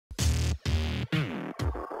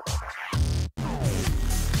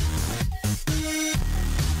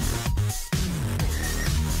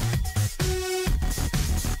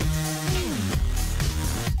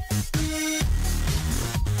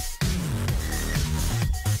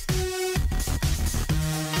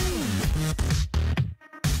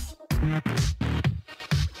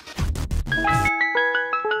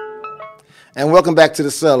And welcome back to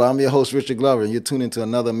The Cellar. I'm your host, Richard Glover, and you're tuned into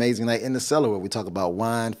another amazing night in The Cellar where we talk about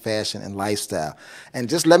wine, fashion, and lifestyle. And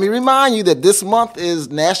just let me remind you that this month is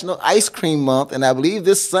National Ice Cream Month, and I believe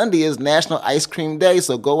this Sunday is National Ice Cream Day.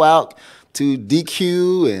 So go out to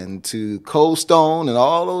DQ and to Cold Stone and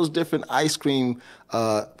all those different ice cream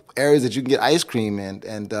areas that you can get ice cream and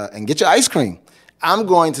get your ice cream. I'm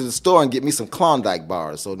going to the store and get me some Klondike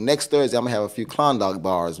bars. So next Thursday, I'm going to have a few Klondike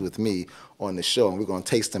bars with me on the show, and we're going to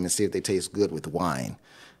taste them and see if they taste good with wine.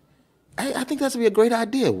 I think that's going to be a great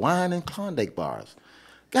idea, wine and Klondike bars.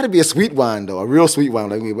 Got to be a sweet wine, though, a real sweet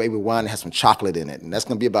wine, like maybe wine that has some chocolate in it, and that's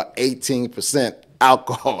going to be about 18%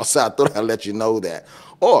 alcohol, so I thought I'd let you know that.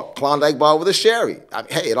 Or Klondike bar with a sherry. I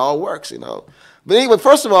mean, hey, it all works, you know. But anyway,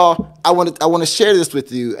 first of all, I want to share this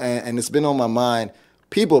with you, and it's been on my mind.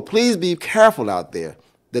 People, please be careful out there.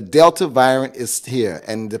 The Delta variant is here,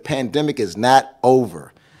 and the pandemic is not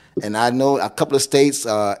over. And I know a couple of states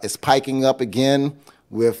is piking up again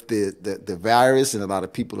with the virus, and a lot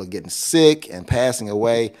of people are getting sick and passing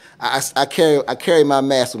away. I carry my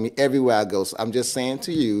mask with me everywhere I go. So I'm just saying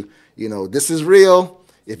to you, you know, this is real.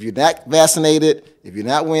 If you're not vaccinated, if you're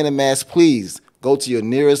not wearing a mask, please go to your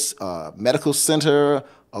nearest medical center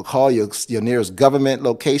or call your nearest government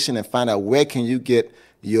location and find out where can you get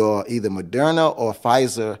your either Moderna or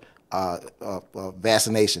Pfizer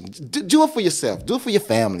vaccination. Do it for yourself. Do it for your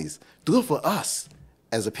families. Do it for us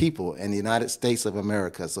as a people in the United States of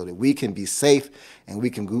America so that we can be safe and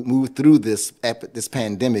we can move through this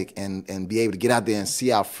pandemic and be able to get out there and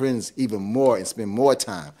see our friends even more and spend more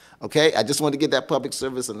time. Okay? I just wanted to get that public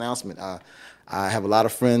service announcement. I have a lot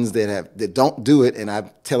of friends that don't do it, and I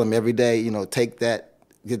tell them every day, you know, get that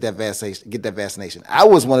vaccination. I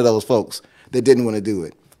was one of those folks that didn't want to do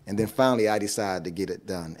it. And then finally I decided to get it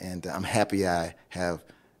done. And I'm happy I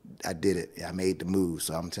did it. I made the move.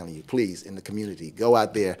 So I'm telling you, please, in the community, go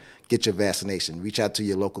out there, get your vaccination. Reach out to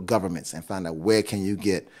your local governments and find out where can you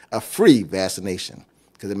get a free vaccination,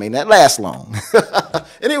 because it may not last long.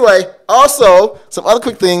 Anyway, also, some other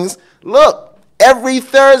quick things. Look, every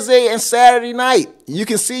Thursday and Saturday night, you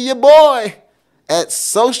can see your boy at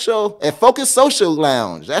Focus Social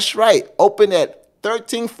Lounge. That's right, open at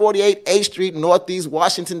 1348 8th Street, Northeast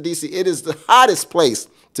Washington, D.C. It is the hottest place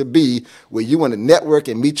to be where you want to network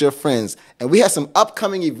and meet your friends. And we have some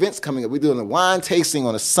upcoming events coming up. We're doing a wine tasting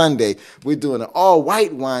on a Sunday. We're doing an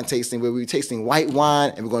all-white wine tasting where we're tasting white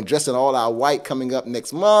wine, and we're going to dress in all our white coming up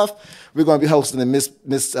next month. We're going to be hosting the Miss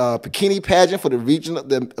Bikini pageant for the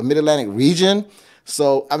Mid-Atlantic region.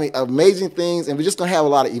 So, I mean, amazing things, and we're just going to have a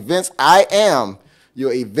lot of events. I am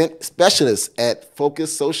your event specialist at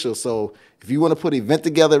Focus Social. So if you want to put an event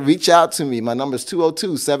together, reach out to me. My number is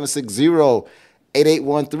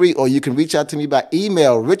 202-760-8813, or you can reach out to me by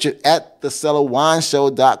email,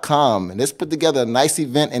 richard@thecellarwineshow.com. And let's put together a nice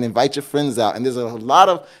event and invite your friends out. And there's a lot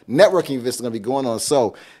of networking events that are going to be going on.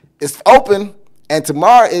 So it's open, and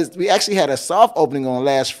tomorrow we actually had a soft opening on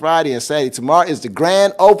last Friday and Saturday. Tomorrow is the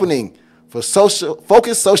grand opening for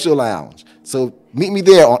Focus Social Lounge. So meet me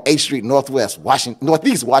there on 8th Street, Northeast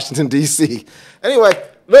Washington, D.C. Anyway,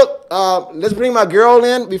 look, let's bring my girl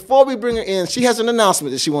in. Before we bring her in, she has an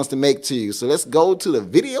announcement that she wants to make to you. So let's go to the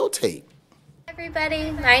videotape. Everybody,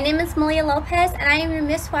 my name is Malia Lopez, and I am your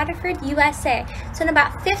Miss Waterford USA. So in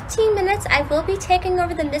about 15 minutes, I will be taking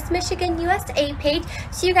over the Miss Michigan USA page.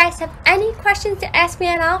 So you guys have any questions to ask me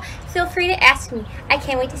at all, feel free to ask me. I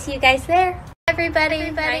can't wait to see you guys there. Everybody,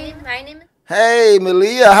 my name is... Hey,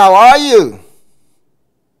 Malia, how are you?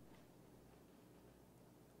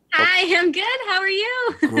 Hi, I'm good. How are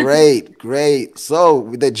you? Great.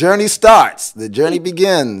 So the journey starts. The journey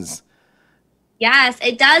begins. Yes,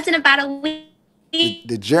 it does in about a week.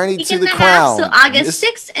 The journey to the crown. So August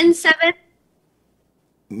 6th and 7th.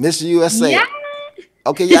 Miss USA. Yeah.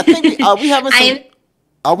 Okay, yeah, I think we having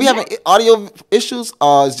having audio issues,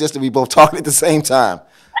 or it's just that we both talking at the same time?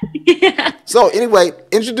 Yeah. So anyway,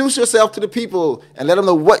 introduce yourself to the people and let them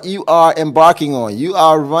know what you are embarking on. You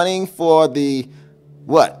are running for the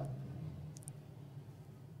what?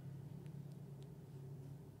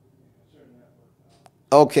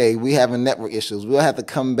 Okay, we having network issues. We'll have to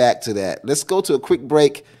come back to that. Let's go to a quick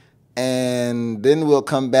break, and then we'll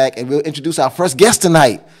come back and we'll introduce our first guest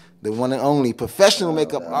tonight, the one and only professional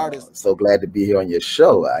makeup artist. So glad to be here on your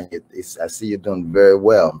show. I see you're doing very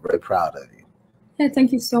well. I'm very proud of you. Yeah,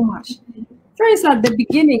 thank you so much. First, at the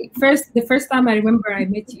beginning, the first time I remember I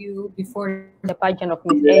met you before the pageant of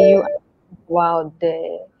Miss AU, wow,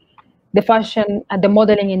 the fashion and the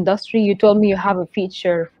modeling industry. You told me you have a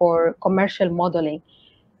feature for commercial modeling.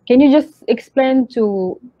 Can you just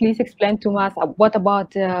please explain to us what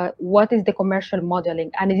about what is the commercial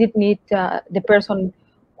modeling, and is it need the person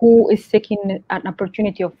who is seeking an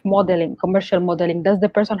opportunity of modeling, commercial modeling, does the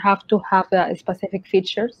person have to have specific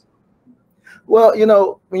features? Well, you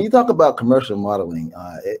know, when you talk about commercial modeling,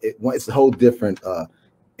 it's a whole different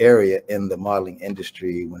area in the modeling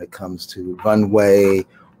industry when it comes to runway,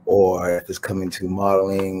 or if it's coming to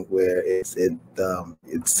modeling where it's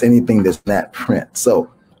anything that's not print.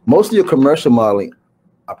 So most of your commercial modeling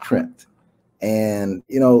are print, and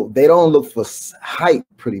you know they don't look for height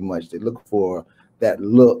pretty much. They look for that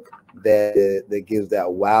look that gives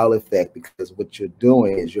that wow effect, because what you're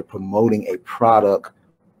doing is you're promoting a product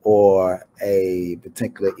or a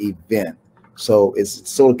particular event. So it's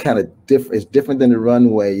sort of kind of different. It's different than the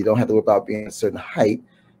runway. You don't have to worry about being a certain height,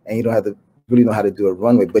 and you don't have to really know how to do a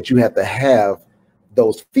runway, but you have to have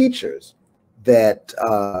those features that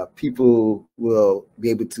people will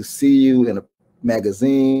be able to see you in a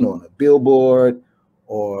magazine, or on a billboard,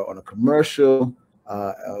 or on a commercial,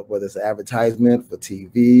 whether it's an advertisement for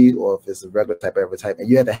TV or if it's a regular type of advertisement.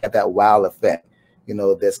 You have to have that wow effect, you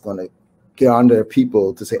know, that's going to get under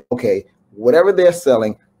people to say, okay, whatever they're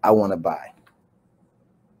selling, I want to buy.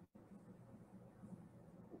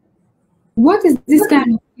 What is this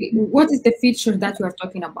kind of, what is the feature that you are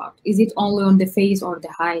talking about? Is it only on the face or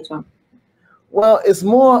the height? Well, it's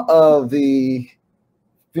more of the,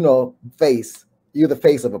 you know, face. You're the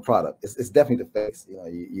face of a product. It's definitely the face. You know,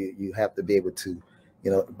 you have to be able to,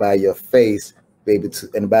 you know, by your face, be able to,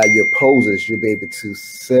 and by your poses, you'll be able to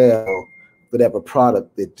sell whatever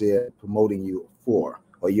product that they're promoting you for,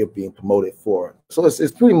 or you're being promoted for. So it's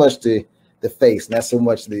pretty much the face, not so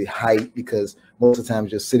much the height, because most of the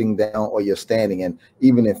times you're sitting down or you're standing, and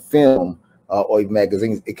even in film or even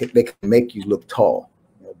magazines, they can make you look tall,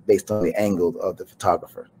 you know, based on the angle of the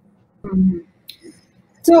photographer. Mm-hmm.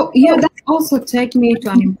 So yeah, that also takes me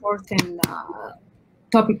to an important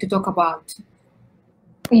topic to talk about.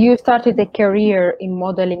 You started a career in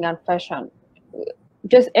modeling and fashion.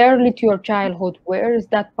 Just early to your childhood, where does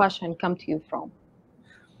that passion come to you from?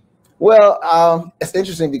 Well, it's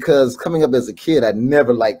interesting because coming up as a kid, I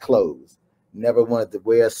never liked clothes. Never wanted to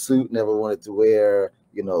wear a suit, never wanted to wear,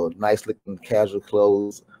 you know, nice looking casual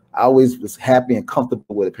clothes. I always was happy and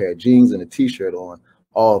comfortable with a pair of jeans and a t-shirt on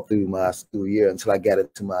all through my school year until I got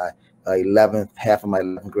into my 11th, half of my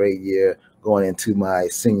 11th grade year, going into my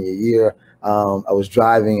senior year. I was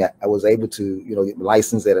driving. I was able to, you know, get my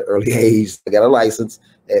license at an early age. I got a license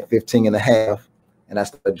at 15 and a half, and I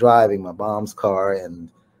started driving my mom's car.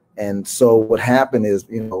 And so what happened is,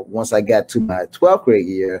 you know, once I got to my 12th grade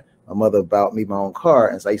year, my mother bought me my own car.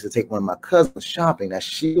 And so I used to take one of my cousins shopping. Now,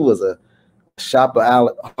 she was a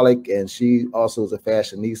shopaholic, and she also was a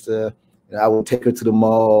fashionista. And I would take her to the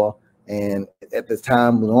mall. And at the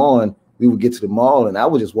time on, we would get to the mall, and I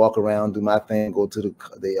would just walk around, do my thing, go to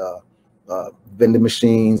the vending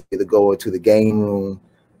machines, either go to the game room.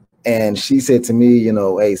 And she said to me, you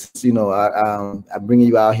know, hey, you know, I'm bringing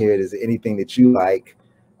you out here. Is there anything that you like?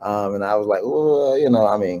 And I was like, well, you know,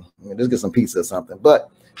 I mean, just get some pizza or something. But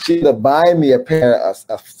she ended up buying me a pair of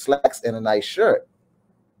slacks and a nice shirt.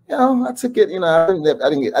 You know, I took it. You know,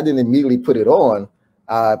 I didn't immediately put it on.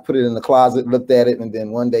 I put it in the closet, looked at it, and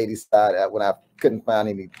then one day decided, when I couldn't find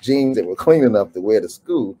any jeans that were clean enough to wear to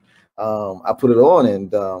school, I put it on,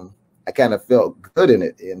 and I kind of felt good in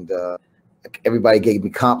it. And everybody gave me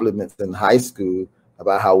compliments in high school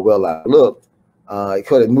about how well I looked. It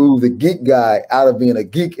could have moved the geek guy out of being a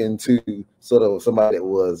geek into sort of somebody that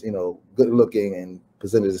was, you know, good looking and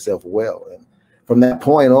presented himself well. And from that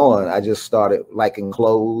point on, I just started liking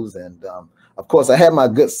clothes. And of course, I had my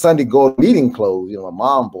good Sunday go meeting clothes, you know, my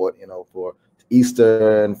mom bought, you know, for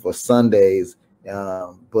Easter and for Sundays.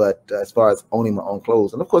 But as far as owning my own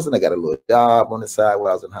clothes, and of course, then I got a little job on the side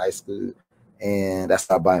while I was in high school, and I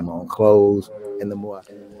started buying my own clothes. And the more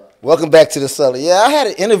Welcome back to the Cellar. Yeah, I had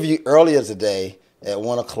an interview earlier today at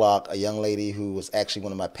 1 o'clock, a young lady who was actually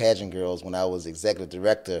one of my pageant girls when I was executive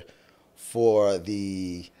director for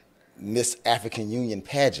the Miss African Union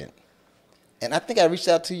pageant. And I think I reached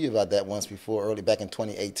out to you about that once before, early back in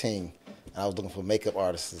 2018. I was looking for makeup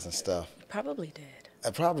artists and stuff. Probably did.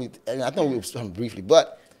 I know we were talking briefly,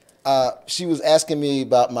 but she was asking me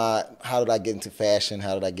about how did I get into fashion,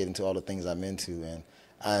 how did I get into all the things I'm into,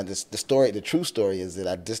 and the true story is that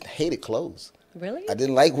I just hated clothes. Really? I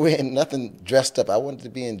didn't like wearing nothing dressed up. I wanted to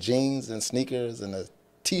be in jeans and sneakers and a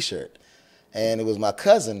t-shirt. And it was my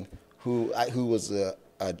cousin who was a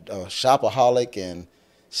shopaholic, and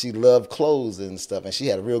she loved clothes and stuff, and she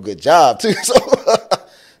had a real good job too.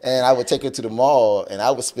 And I would take her to the mall, and I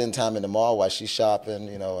would spend time in the mall while she's shopping,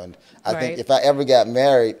 you know. And I think Right. if I ever got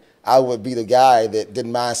married, I would be the guy that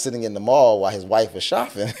didn't mind sitting in the mall while his wife was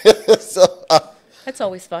shopping. So, That's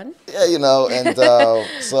always fun. yeah, you know, and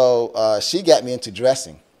so she got me into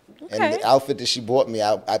dressing. And Okay. the outfit that she bought me,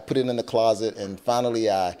 I put it in the closet, and finally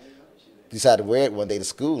I decided to wear it one day to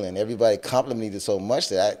school, and everybody complimented it so much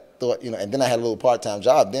that I thought, you know, and then I had a little part-time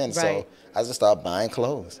job then, so Right. I just started buying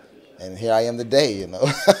clothes. And here I am today, you know.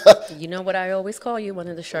 You know what I always call you, one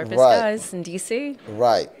of the sharpest Right. guys in DC.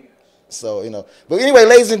 Right. So, you know. But anyway,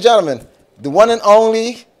 ladies and gentlemen, the one and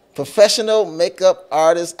only professional makeup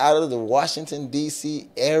artist out of the Washington, D.C.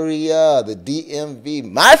 area, the DMV,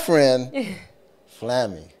 my friend,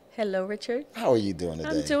 Flammy. Hello, Richard. How are you doing today?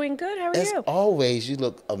 I'm doing good. How are As you? always, you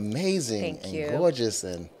look amazing Thank and you. gorgeous,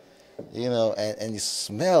 and you know, and you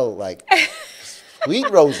smell like sweet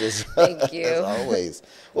roses. Thank you. As always.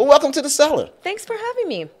 Well, welcome to the Cellar. Thanks for having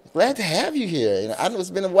me. Glad to have you here. You know, I know it's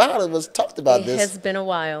been a while. It was talked about It this has been a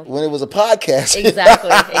while. when it was a podcast.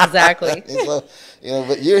 Exactly, exactly. And so, you know,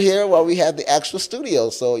 but you're here while we had the actual studio.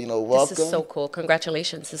 So, you know, welcome. This is so cool.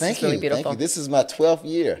 Congratulations. This Thank is really you. beautiful. Thank you. This is my 12th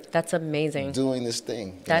year That's amazing. doing this thing.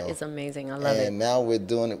 you That know. is amazing. I love it. And now we're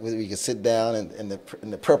doing it where we can sit down in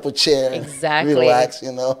the purple chair Exactly. and relax,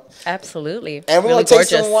 you know. Absolutely. And we're really going to take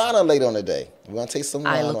gorgeous. some wine on later on today. We're going to take some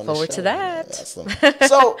wine I on look the forward to show. that. Awesome.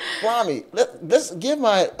 So, Flammy, let's give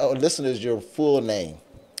my listeners your full name.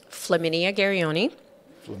 Flaminia Garioni.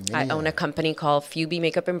 I own a company called Fuby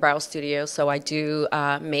Makeup and Brow Studio, so I do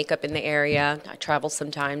makeup in the area. I travel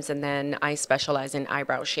sometimes, and then I specialize in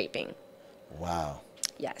eyebrow shaping. Wow.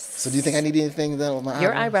 Yes. So do you think I need anything done with my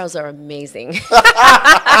Your eyebrows? eyebrows are amazing.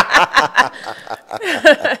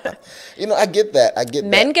 You know, I get that. I get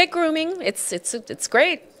Men that. get grooming. It's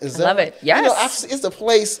great. Is I that love right? it. Yes. You know, it's a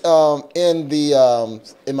place in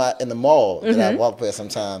the mall that I walk past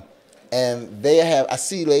sometime, and they have. I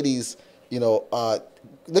see ladies, you know,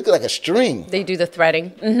 look like a string. They do the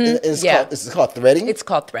threading. It's Yeah. called, is it called threading? It's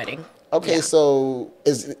called threading. Okay, Yeah. so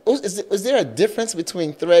is there a difference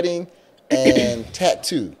between threading and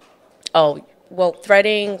tattoo? Oh, well,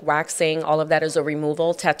 threading, waxing, all of that is a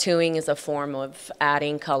removal. Tattooing is a form of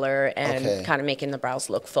adding color and Okay. kind of making the brows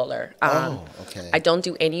look fuller. Okay. I don't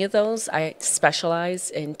do any of those. I specialize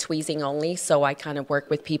in tweezing only, so I kind of work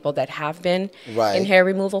with people that have been Right. in hair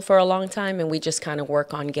removal for a long time, and we just kind of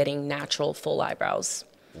work on getting natural full eyebrows.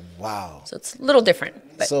 Wow. So it's a little different.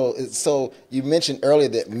 But So you mentioned earlier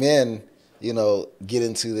that men, you know, get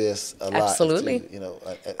into this a lot. Absolutely. too, you know,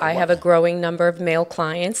 I have a growing number of male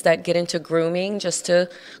clients that get into grooming just to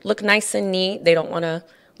look nice and neat. They don't want to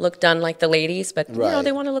look done like the ladies, but you know, Right.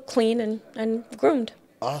 they want to look clean and groomed.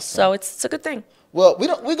 Awesome. So it's a good thing. Well,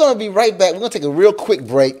 we're going to be right back. We're going to take a real quick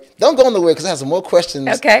break. Don't go nowhere because I have some more questions.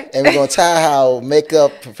 Okay. And we're going to tie how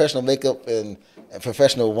professional makeup and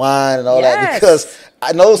professional wine and all that, Yes. because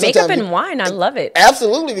I know sometimes Makeup and wine, I love it.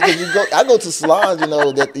 Absolutely, because I go to salons, you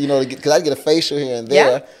know, because I get a facial here and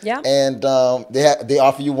there, Yeah, and they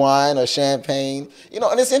offer you wine or champagne, you know,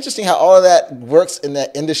 and it's interesting how all of that works in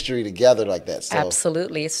that industry together like that. So,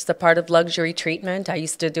 Absolutely. It's just a part of luxury treatment. I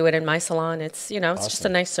used to do it in my salon. It's, you know, it's just a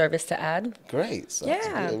Awesome. nice service to add. great. So Yeah.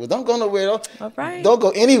 that's good. Well, don't go nowhere. All right. Don't go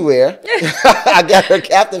anywhere. I got her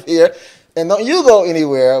captive here. And don't you go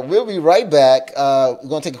anywhere. We'll be right back. We're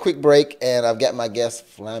going to take a quick break, and I've got my guest,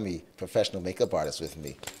 Flammy, professional makeup artist, with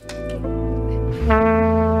me.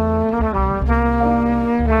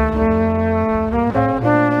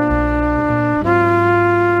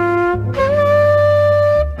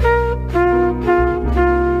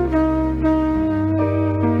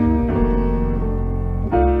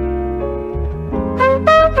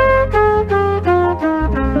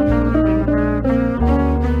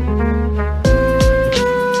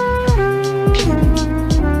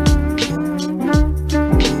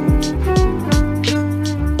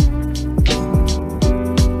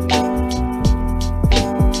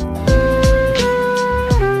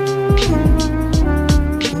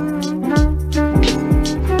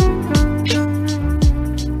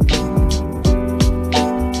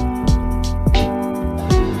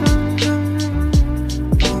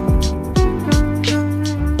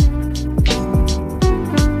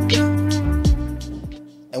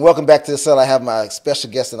 And welcome back to the Cellar. I have my special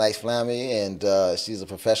guest tonight, Flammy, and she's a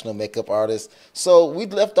professional makeup artist. So we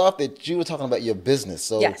left off that you were talking about your business.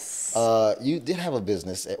 So Yes. You did have a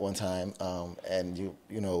business at one time, and you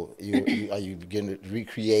are you beginning to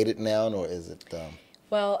recreate it now, or is it?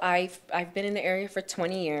 Well, I've been in the area for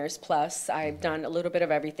 20 years plus. I've done a little bit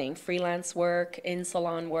of everything: freelance work, in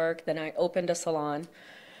salon work. Then I opened a salon.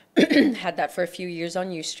 Had that for a few years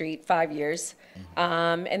on U Street, 5 years.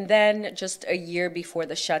 And then just a year before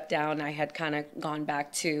the shutdown, I had kind of gone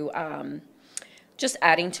back to just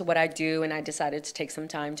adding to what I do, and I decided to take some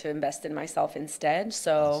time to invest in myself instead.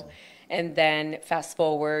 So, and then fast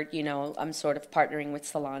forward, you know, I'm sort of partnering with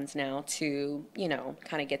salons now to, you know,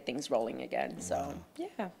 kind of get things rolling again. So,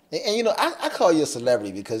 yeah. And you know, I call you a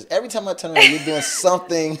celebrity because every time I turn around, you're doing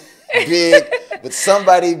something big with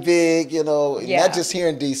somebody big, you know, not just here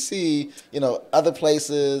in DC, you know, other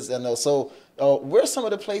places. And so, where are some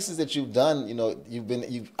of the places that you've done? You know,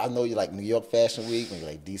 I know you like New York Fashion Week, maybe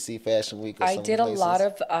like DC Fashion Week. Or I some did of a the lot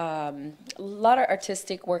places. of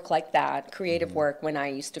artistic work like that, creative work when I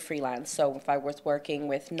used to freelance. So if I was working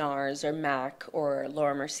with NARS or MAC or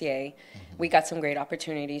Laura Mercier, we got some great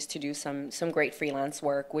opportunities to do some great freelance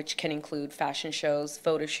work, which can include fashion shows,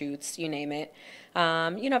 photo shoots, you name it.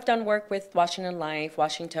 You know, I've done work with Washington Life,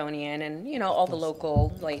 Washingtonian, and you know all the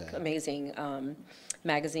local like amazing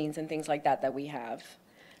magazines and things like that we have.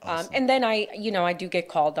 And then I do get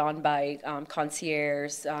called on by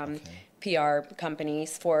concierges, PR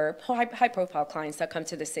companies for high profile clients that come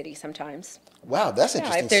to the city sometimes. Wow, that's Yeah,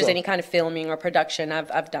 interesting. if there's So- any kind of filming or production,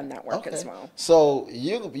 I've done that work as well. So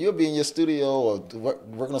you'll be in your studio or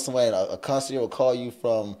working on somebody, and a concierge will call you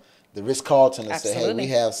from the Ritz-Carlton and say, hey, Absolutely. we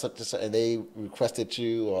have such and such, and they requested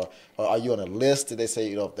you, or are you on a list? Did they say,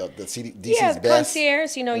 you know, the DC's Yeah, the best?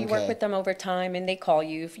 concierge, you know, you work Okay. with them over time and they call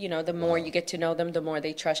you. You know, the more you get to know them, the more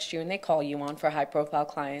they trust you and they call you on for high profile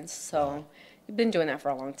clients. So we've been doing that for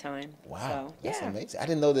a long time. Wow, So, that's yeah, amazing. I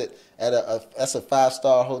didn't know that that's a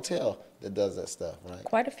 5-star hotel that does that stuff, right?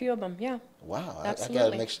 quite a few of them, yeah. Wow, I got to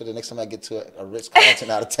Absolutely. make sure the next time I get to a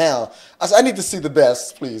Ritz-Carlton out of town, I need to see the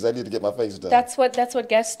best, please. I need to get my face done. That's what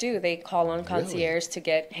guests do. They call on concierge to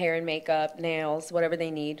get hair and makeup, nails, whatever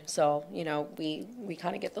they need. So, you know, we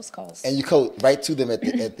kind of get those calls. And you go right to them at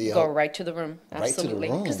the Go right to the room. right to the Absolutely.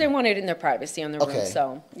 room. Because they want it in their privacy on their Okay. room.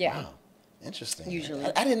 So, yeah. Wow. Interesting. Usually.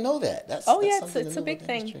 I didn't know that. That's Oh, that's yeah, something it's to a know big about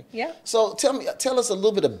the thing. industry. Yeah. So tell us a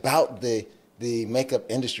little bit about the makeup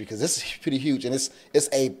industry, because this is pretty huge, and it's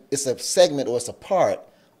a segment, or it's a part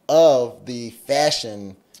of the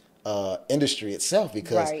fashion industry itself,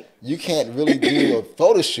 because Right. you can't really do a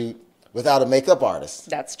photo shoot without a makeup artist.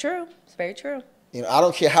 That's true. It's very true. You know, I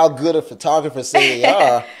don't care how good a photographer say they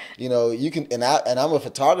are. You know, you can, and I'm a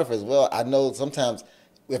photographer as well. I know sometimes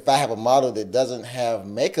if I have a model that doesn't have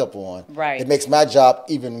makeup on, Right. it makes my job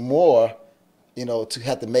even more. You know, to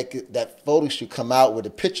have to make that photo shoot come out where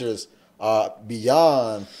the pictures are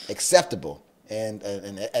beyond acceptable and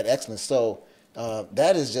excellent. So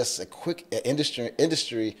that is just a quick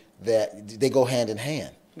industry that they go hand in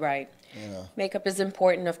hand. Right. Yeah. Makeup is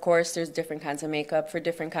important, of course. There's different kinds of makeup for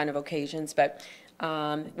different kind of occasions. But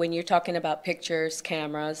when you're talking about pictures,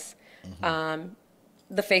 cameras,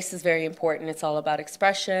 the face is very important. It's all about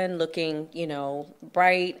expression, looking, you know,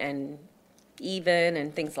 bright and even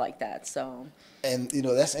and things like that. So. And you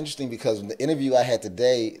know, that's interesting, because in the interview I had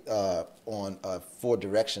today on Four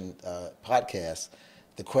Direction podcast,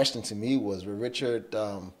 the question to me was, well, Richard,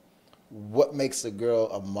 what makes a girl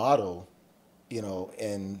a model, you know,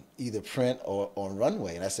 in either print or on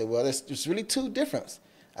runway? And I said, well, there's really two differences.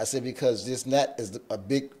 I said, because this net is a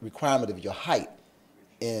big requirement of your height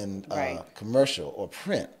in Right. commercial or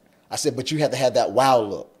print. I said, but you have to have that wow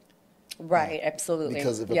look. Right, absolutely.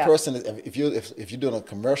 Because if a Yeah. person, if you're doing a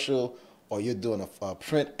commercial or you're doing a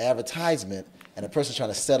print advertisement, and a person's trying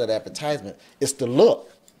to sell that advertisement, it's the look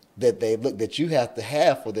that you have to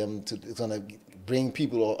have for them to, it's going to bring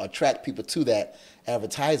people or attract people to that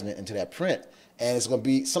advertisement and to that print. And it's going to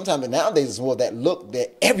be, sometimes nowadays it's more that look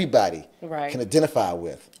that everybody Right. can identify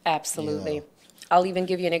with. Absolutely. You know. I'll even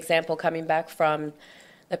give you an example coming back from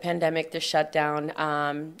the pandemic, the shutdown.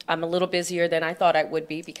 I'm a little busier than I thought I would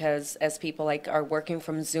be, because as people like are working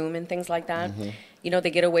from Zoom and things like that, you know,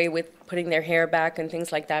 they get away with putting their hair back and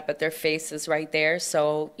things like that, but their face is right there.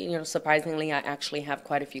 So, you know, surprisingly, I actually have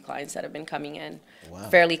quite a few clients that have been coming in Wow.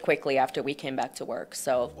 fairly quickly after we came back to work.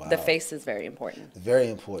 So the Wow. face is very important. Very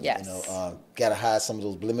important. Yes. You know, got to hide some of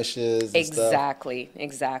those blemishes and stuff. Exactly.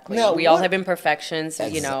 Now, We all what- have imperfections,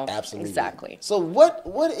 you know. Absolutely. Exactly. So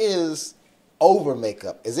what is over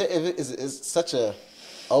makeup? Is such a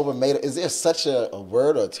over makeup? Is there such a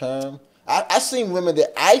word or term? I've seen women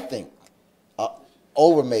that I think are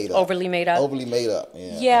over made up. Overly made up? Overly made up.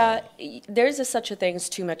 Yeah. There's such a thing as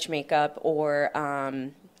too much makeup or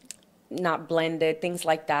not blended, things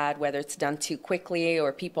like that, whether it's done too quickly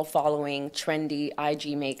or people following trendy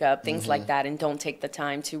IG makeup, things like that, and don't take the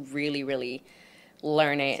time to really, really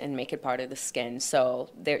learn it and make it part of the skin. So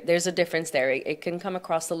there's a difference there. It can come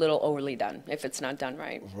across a little overly done if it's not done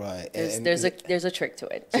right. Right. There's a trick to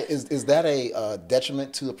it. So is that a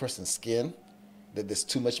detriment to a person's skin? That there's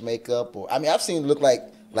too much makeup? Or I mean, I've seen it look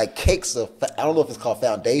like cakes of, I don't know if it's called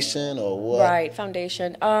foundation or what. Right,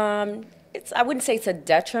 foundation. I wouldn't say it's a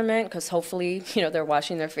detriment because hopefully, they're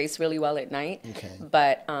washing their face really well at night. Okay.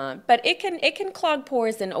 But it can clog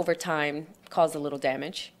pores and over time cause a little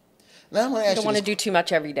damage. Now I'm gonna ask You don't want to do too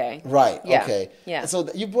much every day. Right. Yeah. Okay. Yeah. And so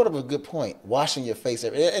you brought up a good point. Washing your face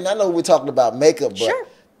and I know we're talking about makeup, but Sure.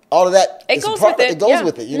 all of that It goes with it. It goes Yeah.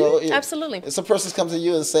 with it. You know. Absolutely. If some person comes to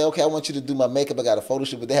you and say, "Okay, I want you to do my makeup. I got a photo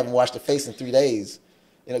shoot," but they haven't washed their face in 3 days.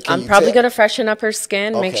 Can I'm you probably tell? going to freshen up her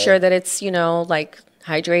skin, make Okay. sure that it's, like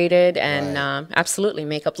hydrated, and Right. Absolutely,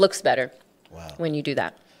 makeup looks better Wow. when you do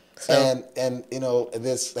that. So, And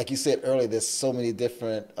there's, like you said earlier, there's so many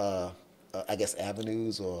different I guess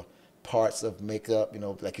avenues or parts of makeup.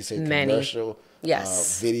 Like you said, Many. commercial,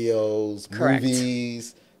 Yes. videos, Correct.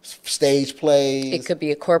 movies, stage plays. it could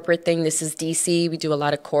be a corporate thing. This is DC. We do a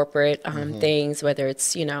lot of corporate things, whether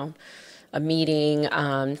it's, a meeting,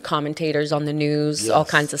 commentators on the news, all Yes.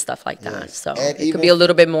 kinds of stuff like that. Yes. So And it even- could be a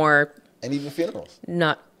little bit more and even funerals.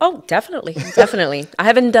 definitely, definitely. I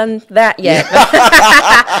haven't done that yet,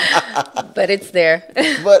 but it's there.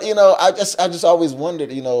 But I just always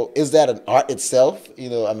wondered, is that an art itself?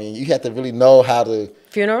 I mean, you have to really know how to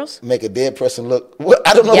Funerals? make a dead person look.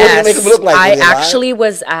 I don't know what to make them look like. I when they're alive. actually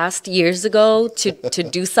was asked years ago to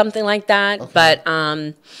do something like that, but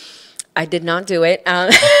I did not do it.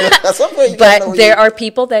 At some point, you gotta know But what there you- are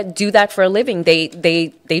people that do that for a living.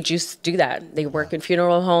 They just do that. They work in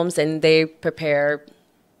funeral homes and they prepare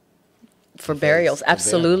for burials.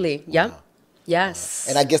 Absolutely. burials. Yep. Wow. Yes.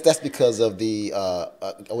 And I guess that's because of the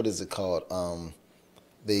what is it called?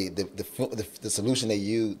 The solution they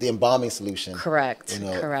use, the embalming solution. Correct.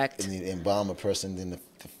 Correct. And the embalm a person, then the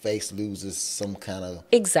face loses some kind of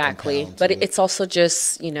Exactly, compound but to it. it's also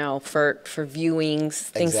just for viewings,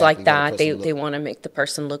 things Exactly, like want that. the They person to they look- want to make the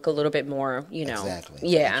person look a little bit more, Exactly.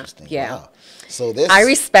 Yeah, Interesting. yeah. Wow. So this I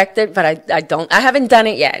respect it, but I haven't done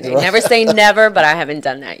it yet. Right. Never say never, but I haven't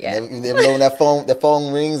done that yet. You never know when that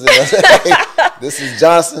phone rings and this is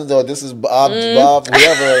Johnson's or this is Bob,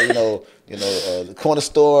 whoever, the corner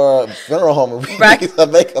store, funeral home, and we Right. need a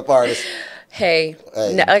makeup artist. Hey,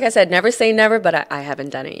 Hey. like I said, never say never, but I haven't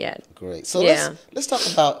done it yet. Great. So Yeah. let's talk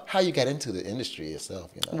about how you got into the industry yourself.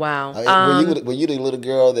 Wow. I mean, were you the little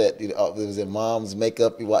girl that was in mom's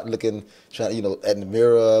makeup, trying at the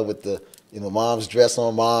mirror with the mom's dress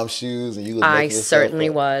on, mom's shoes, and you was I making yourself certainly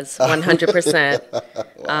up? was, 100%.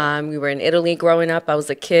 We were in Italy growing up. I was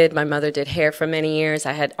a kid. My mother did hair for many years.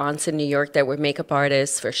 I had aunts in New York that were makeup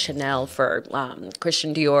artists for Chanel, for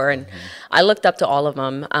Christian Dior, and I looked up to all of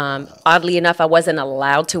them. Oddly enough, I wasn't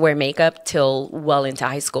allowed to wear makeup till well into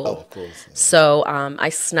high school. Oh, of course. Yeah. So I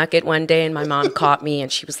snuck it one day, and my mom caught me, and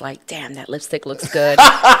she was like, "Damn, that lipstick looks good."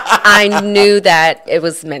 I knew that it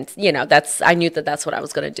was meant. I knew that that's what I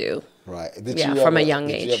was gonna do. Right. From a young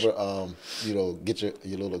age. age. Did you ever, get your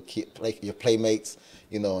little kid, your playmates,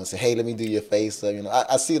 and say, "Hey, let me do your face."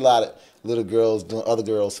 I see a lot of little girls doing other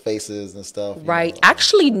girls' faces and stuff. Right.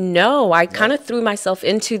 Actually, no. I kind of threw myself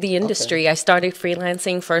into the industry. I started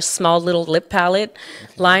freelancing for a small little lip palette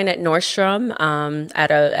line at Nordstrom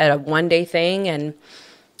at a one-day thing, and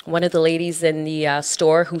one of the ladies in the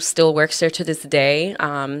store who still works there to this day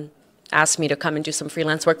asked me to come and do some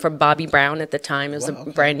freelance work for Bobbi Brown at the time. It was a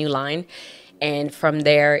brand new line. And from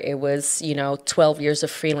there, it was, 12 years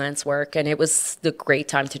of freelance work, and it was the great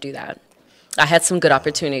time to do that. I had some good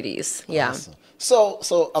opportunities. Yeah. Awesome.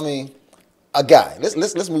 So I mean, a guy.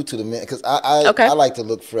 Let's move to the men because I like to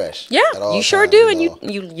look fresh. Yeah, at all you sure times, do,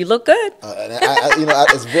 and you look good. And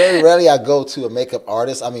it's very rarely I go to a makeup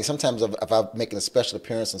artist. I mean, sometimes if I'm making a special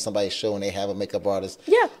appearance on somebody's show and they have a makeup artist.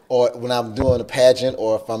 Yeah. Or when I'm doing a pageant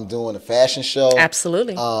or if I'm doing a fashion show.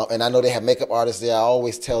 Absolutely. And I know they have makeup artists there. I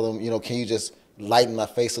always tell them, can you just lighten my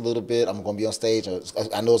face a little bit? I'm going to be on stage. Or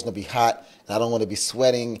I know it's going to be hot and I don't want to be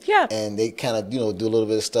sweating. Yeah. And they kind of, do a little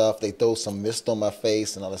bit of stuff. They throw some mist on my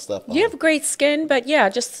face and all that stuff. You have great skin, but yeah,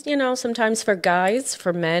 just, sometimes for guys,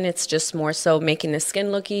 for men, it's just more so making the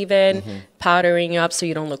skin look even, powdering up so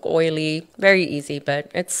you don't look oily. Very easy, but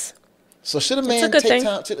it's... So should a man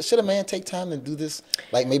take time to do this?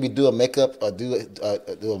 Like maybe do a makeup or do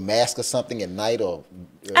a mask or something at night or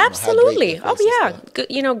Absolutely. hydrate their Oh, face and yeah. stuff.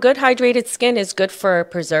 Good, good hydrated skin is good for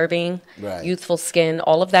preserving Right. youthful skin.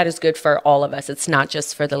 All of that is good for all of us. It's not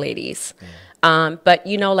just for the ladies. But,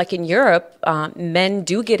 like in Europe, men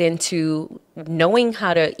do get into knowing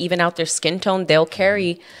how to even out their skin tone. They'll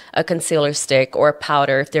carry a concealer stick or a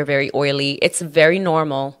powder if they're very oily. It's very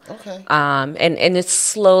normal. Okay. And it's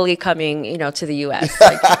slowly coming, to the U.S.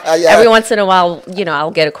 Like, every once in a while,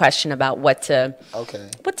 I'll get a question about what to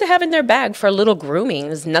have in their bag for a little grooming.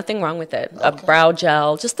 There's nothing wrong with it. A brow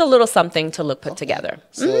gel, just a little something to look put together.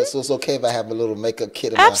 So it's okay if I have a little makeup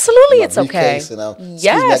kit in Absolutely, my it's okay. briefcase, and excuse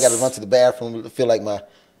Yes. me, I got to run to the bathroom. I feel like my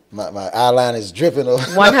eyeliner is dripping.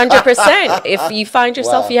 100%. If you find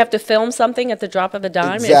yourself Wow. you have to film something at the drop of a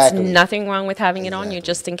dime, Exactly. it's nothing wrong with having it on you,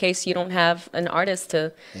 just in case you don't have an artist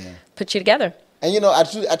to put you together. And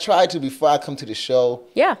I try to, before I come to the show,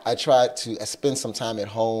 Yeah. I try to spend some time at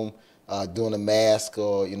home doing a mask,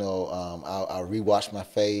 or I'll rewash my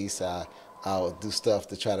face. I'll do stuff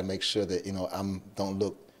to try to make sure that don't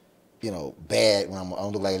look bad when I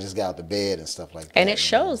don't look like I just got out of bed and stuff like that. And it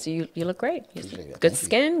shows. You look great. Appreciate that. Good Thank you.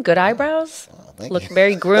 skin, good eyebrows. Thank Look you.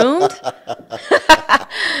 very groomed.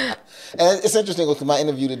 And it's interesting, with my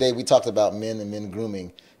interview today, we talked about men and men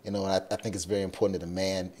grooming. And I think it's very important that a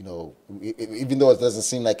man, even though it doesn't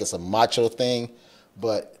seem like it's a macho thing,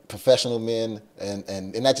 but professional men,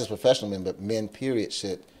 and not just professional men, but men, period,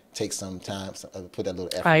 should take some time, put that little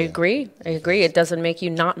effort I in. agree. It doesn't make you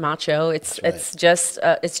not macho. It's right.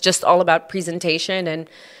 it's just all about presentation and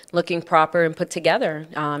looking proper and put together.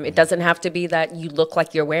 It doesn't have to be that you look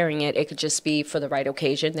like you're wearing it. It could just be for the right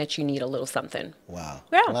occasion that you need a little something. Wow.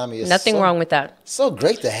 Yeah, Kalami, it's nothing wrong with that. So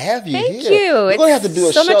great to have you Thank here. you. We're gonna have to It's do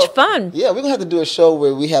a so show. much fun. Yeah, we're gonna have to do a show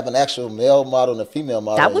where we have an actual male model and a female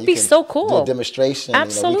model. That and would you be can so Do cool. a demonstration.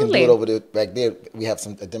 Absolutely. We can do it over there, back there. We have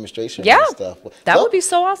a demonstration Yeah, and stuff. that would be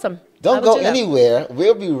so awesome. I Don't would go do that. anywhere.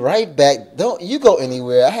 We'll be right back. Don't you go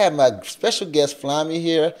anywhere. I have my special guest Flamy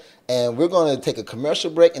here, and we're going to take a commercial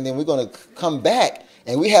break, and then we're going to come back,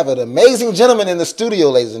 and we have an amazing gentleman in the studio,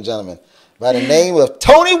 ladies and gentlemen, by the name of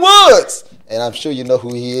Tony Woods, and I'm sure you know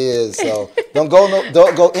who he is. So don't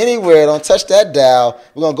go anywhere. Don't touch that dial.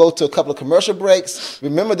 We're going to go to a couple of commercial breaks.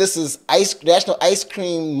 Remember, this is National Ice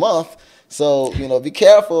Cream Month. So, be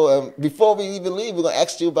careful. Before we even leave, we're going to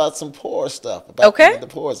ask you about some pore stuff. Okay. The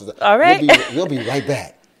pores. All right. We'll be right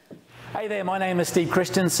back. Hey there, my name is Steve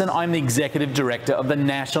Christensen. I'm the Executive Director of the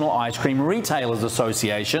National Ice Cream Retailers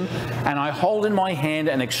Association, and I hold in my hand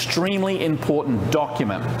an extremely important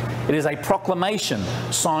document. It is a proclamation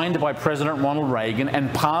signed by President Ronald Reagan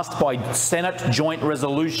and passed by Senate Joint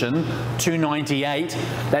Resolution 298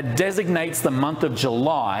 that designates the month of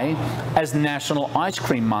July as National Ice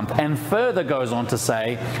Cream Month, and further goes on to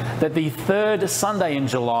say that the third Sunday in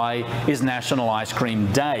July is National Ice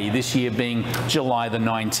Cream Day, this year being July the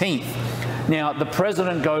 19th. Now, the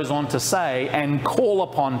President goes on to say and call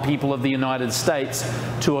upon people of the United States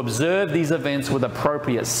to observe these events with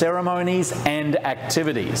appropriate ceremonies and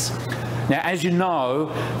activities. Now, as you know,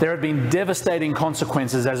 there have been devastating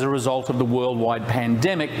consequences as a result of the worldwide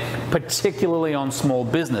pandemic, particularly on small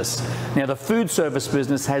business. Now, the food service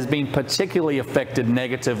business has been particularly affected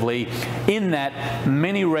negatively in that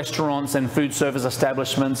many restaurants and food service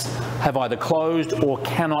establishments have either closed or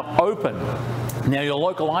cannot open. Now, your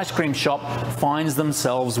local ice cream shop finds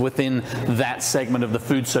themselves within that segment of the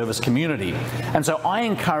food service community. And so I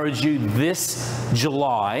encourage you this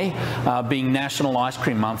July, being National Ice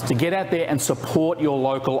Cream Month, to get out there and support your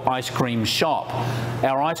local ice cream shop.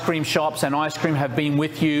 Our ice cream shops and ice cream have been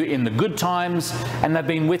with you in the good times, and they've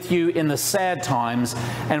been with you in the sad times.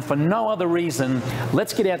 And for no other reason,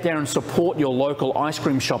 let's get out there and support your local ice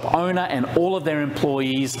cream shop owner and all of their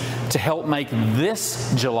employees to help make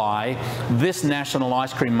this July, this National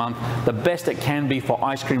Ice Cream Month, the best it can be for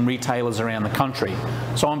ice cream retailers around the country.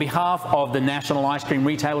 So on behalf of the National Ice Cream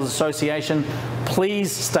Retailers Association,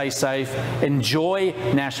 please stay safe, enjoy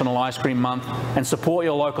National Ice Cream Month, and support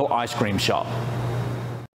your local ice cream shop.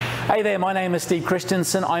 Hey there, my name is Steve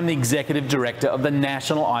Christensen. I'm the Executive Director of the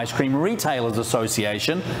National Ice Cream Retailers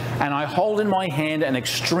Association, and I hold in my hand an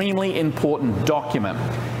extremely important document.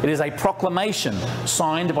 It is a proclamation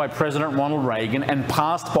signed by President Ronald Reagan and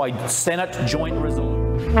passed by Senate Joint Resolution.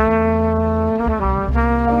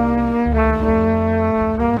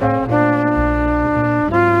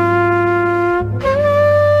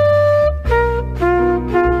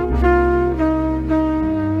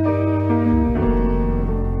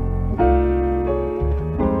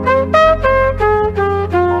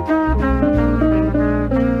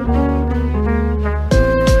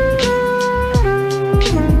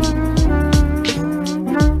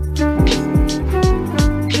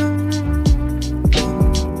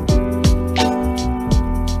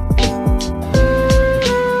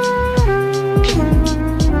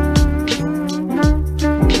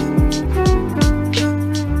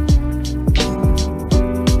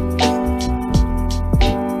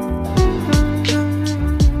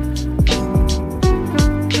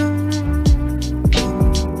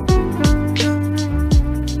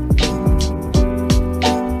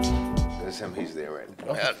 there. Right?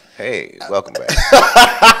 Hey, welcome back.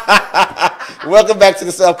 Welcome back to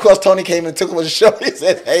the Cellar. Of course, Tony came and took him on the show. He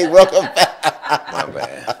said, "Hey, welcome back." My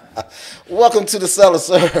bad. Welcome to the Cellar,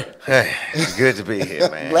 sir. Hey, it's good to be here,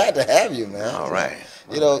 man. Glad to have you, man. All right.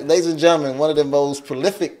 You know, ladies and gentlemen, one of the most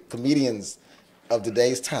prolific comedians of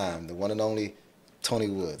today's time, the one and only Tony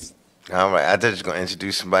Woods. All right. I thought you were going to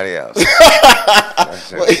introduce somebody else.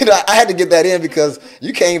 Well, you know, I had to get that in because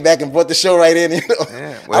you came back and brought the show right in. You know,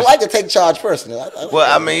 Yeah, I like to take charge first. You know,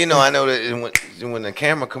 Well, I mean, you know, I know that when the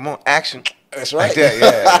camera come on, action. That's right. Like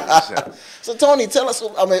that, yeah. So, Tony, tell us.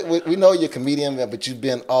 I mean, we know you're a comedian, but you've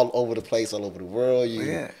been all over the place, all over the world.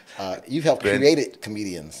 You've helped created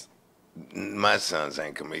comedians. My sons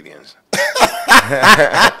ain't comedians.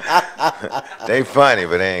 They funny,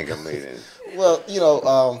 but they ain't comedians. Well, you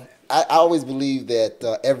know, I always believe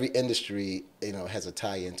that every industry, you know, has a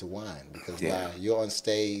tie into wine because now you're on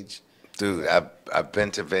stage. Dude, I've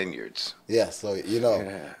been to vineyards. Yeah, so you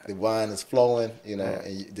know the wine is flowing, you know,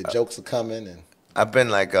 and the jokes are coming, and I've been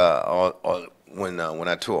like when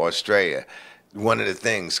I tour Australia, one of the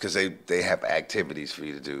things, because they have activities for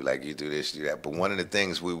you to do, like you do this, you do that. But one of the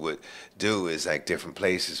things we would do is like different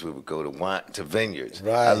places. We would go to vineyards.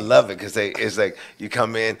 Right. I love it because it's like you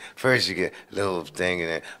come in first, you get a little thing, and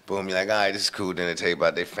then boom, you're like, all right, this is cool. Then they tell you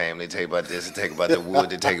about their family, tell you about this, they tell you about the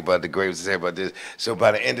wood, they tell you about the grapes, they tell you about this. So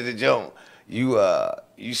by the end of the joint, you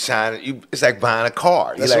sign it. It's like buying a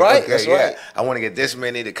car. That's You're like, right. Okay, That's yeah, right. I want to get this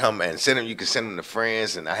many to come and send them. You can send them to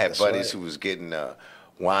friends, and I had buddies who was getting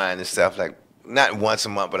wine and stuff like. Not once a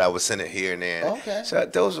month, but I would send it here and there. Okay. So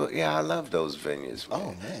those were, I love those vineyards, man.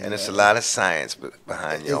 Oh, man. And it's a lot of science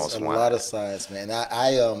behind y'all's wine. It's a lot of science, man.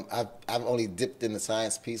 I've only dipped in the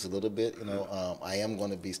science piece a little bit. You know, I am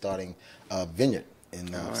going to be starting a vineyard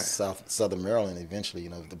in southern Maryland eventually.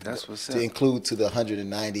 You know, That's what's to up. include to the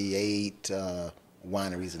 198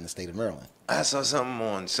 wineries in the state of Maryland. I saw something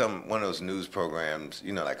on one of those news programs,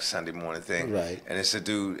 you know, like a Sunday morning thing. Right. And it's a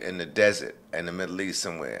dude in the desert in the Middle East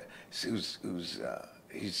somewhere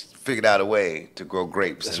he's figured out a way to grow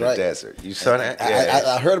grapes in the desert. You saw that?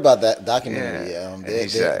 I heard about that documentary. Yeah. And he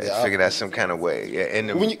figured out some kind of way. Yeah, in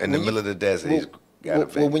the middle of the desert, he's got a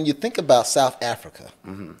vineyard. Well, when you think about South Africa,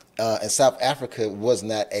 and South Africa was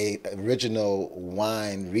not a original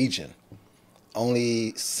wine region.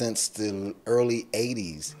 Only since the early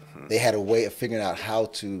 80s, they had a way of figuring out how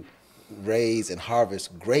to raise and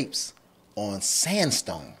harvest grapes on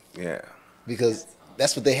sandstone. Yeah. Because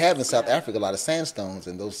that's what they have in South Africa, a lot of sandstones,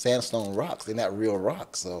 and those sandstone rocks, they're not real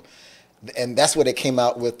rocks. So, and that's where they came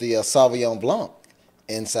out with the Sauvignon Blanc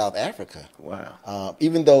in South Africa. Wow.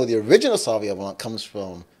 Even though the original Sauvignon Blanc comes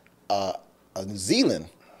from New Zealand.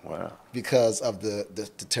 Wow. Because of the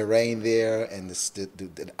terrain there and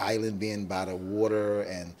the island being by the water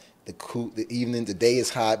and the evening, the day is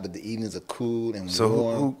hot, but the evenings are cool and warm.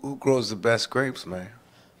 So who grows the best grapes, man?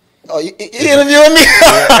 Oh, you interviewing me?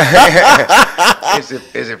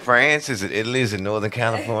 Is it France? Is it Italy? Is it Northern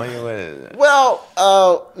California? What is it? Well,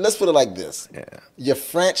 let's put it like this. Yeah. Your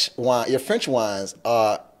French wines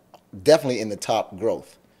are definitely in the top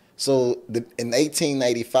growth. So in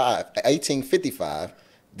 1855,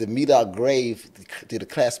 the Medoc Grave did a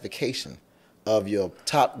classification of your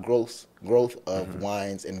top growth of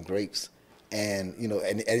wines and grapes. And you know,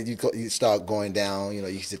 and you start going down. You know,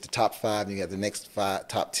 you hit the top 5, and you got the next 5,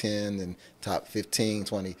 top 10, and top 15,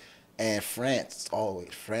 20. And France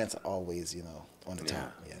always, you know, on the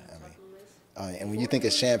top. Yeah, I mean, and when you think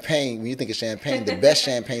of champagne, the best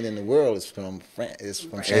champagne in the world is from France. It's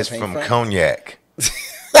from cognac.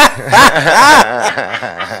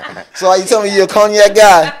 So are you telling me you're a cognac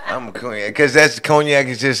guy? I'm a cognac because cognac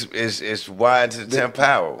is just is wine to the 10th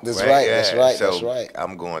power. That's right. Yeah. That's right. So that's right.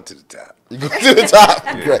 I'm going to the top. You go to the top.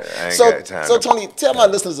 Yeah, Great. I ain't got time So to- Tony, tell my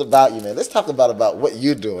listeners about you, man. Let's talk about what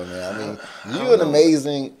you're doing, man. I mean, you're an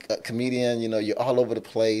amazing comedian. You know, you're all over the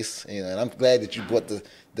place. You know, and I'm glad that you brought the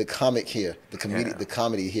comic here, the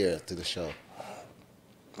comedy here to the show.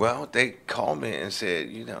 Well, they called me and said,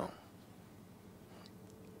 you know.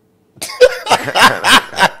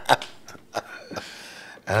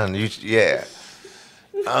 Yeah.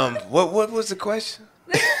 What was the question?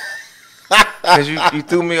 Because you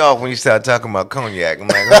threw me off when you started talking about cognac. I'm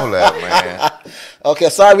like, hold up, man. Okay,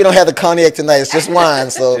 sorry we don't have the cognac tonight. It's just wine.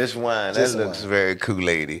 So Just wine. Just That looks wine. very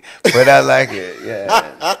Kool-Aid-y. But I like it.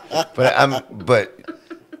 Yeah. But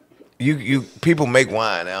you people make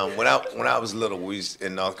wine. When I was little, we used,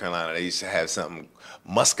 in North Carolina, they used to have something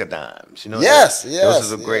muscadines. You know? Yes, Those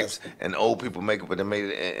yes, are the grapes, yes. and old people make it, but they made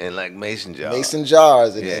it in like mason jars. mason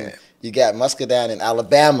jars, and, Yeah. and you got muscadine in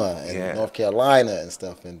Alabama and Yeah. North Carolina and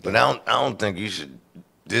stuff. And But I don't think you should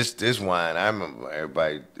this wine, I remember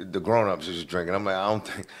everybody, the grown-ups was drinking. I'm like, I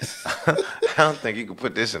don't think you can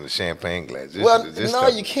put this in a champagne glass. This no,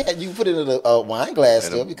 stuff, you can't. You put it in a wine glass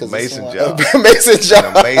in still a because mason it's jar. mason jar.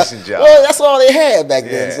 In a mason jar. Well, that's all they had back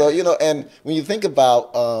then. Yeah. So and when you think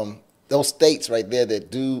about those states right there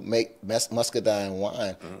that do make muscadine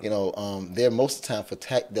wine, they're most of the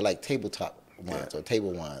time they're like tabletop wines or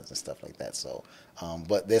table wines and stuff like that. So,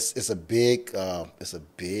 but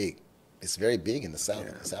it's very big in the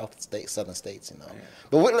southern states,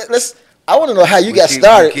 But I want to know how you got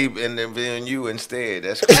started. We keep interviewing you instead.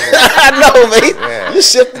 That's cool. I know, mate. Yeah. You're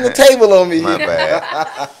shifting the table on me. My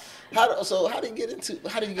bad. How did you get into?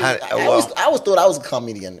 I Well- always thought I was a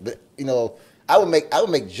comedian, but I would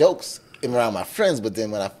make jokes around my friends, but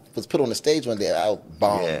then when I was put on the stage one day, I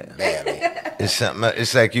bombed badly. It's something.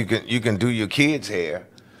 It's like you can do your kids' hair,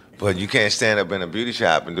 but you can't stand up in a beauty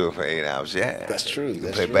shop and do it for 8 hours. Yeah, That's true. You can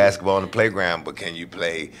That's play true. basketball on the playground, but can you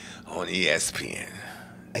play on ESPN?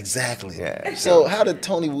 Exactly. Yeah. So how did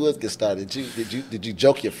Tony Woods get started? Did you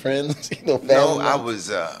joke your friends? Family No,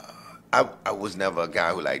 members? I was never a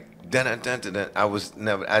guy who like dun dun dun dun. I was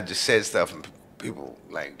never. I just said stuff and people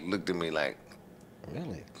like looked at me like,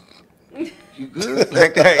 Really? you good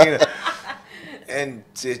like that, And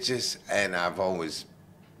it just, and I've always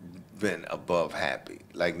been above happy,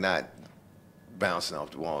 like not bouncing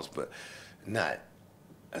off the walls, but not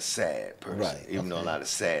a sad person. Right, Even though a lot of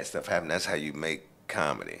sad stuff happened, that's how you make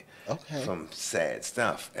comedy. Okay. From sad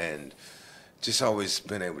stuff, and just always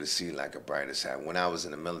been able to see like a brighter side. When I was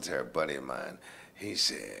in the military, a buddy of mine, he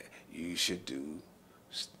said, "You should do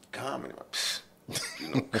comedy."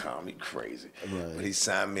 Comedy crazy. Right. But he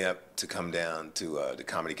signed me up to come down to the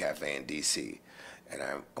Comedy Cafe in D.C. And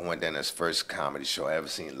I went down this first comedy show I ever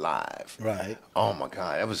seen live. Right. Oh my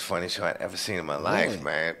God, that was the funniest show I'd ever seen in my life, Really?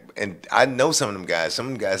 man. And I know some of them guys. Some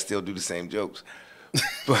of them guys still do the same jokes.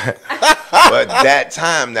 but that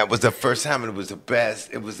time, that was the first time, and it was the best.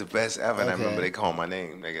 It was the best ever. And I Okay. remember they called my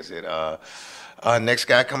name. Like I said, next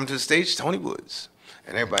guy coming to the stage, Tony Woods.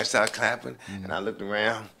 And everybody started clapping, and I looked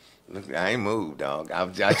around. I ain't moved, dog. I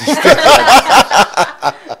just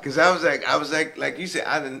because I was like you said,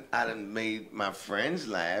 I done made my friends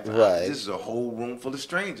laugh. Right. This is a whole room full of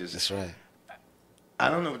strangers. That's right. I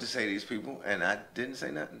don't know what to say to these people, and I didn't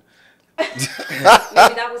say nothing. Maybe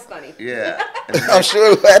that was funny. Yeah. I'm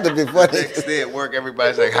sure it had to be funny. Next day at work,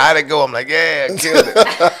 everybody's like, "How'd it go?" I'm like, "Yeah, I killed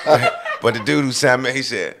it." But the dude who signed me, he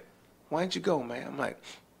said, "Why didn't you go, man?" I'm like,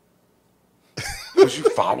 "Was you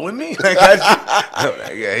following me?"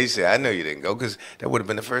 Yeah, he said, "I know you didn't go because that would have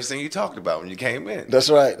been the first thing you talked about when you came in." That's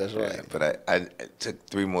right. That's right. Yeah, but I it took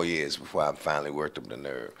 3 more years before I finally worked up the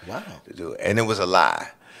nerve Wow. to do it. And it was a lie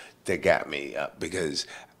that got me up because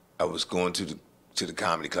I was going to the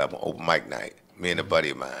comedy club on open mic night, me and a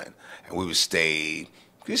buddy of mine, and we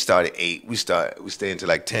start at 8, we stay until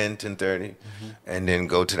like 10, 10:30, and then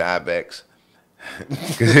go to the Ibex.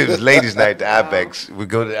 Because it was ladies' night, the Ibex. We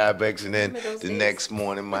go to the Ibex, and then the next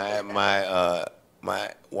morning, my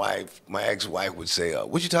ex-wife would say,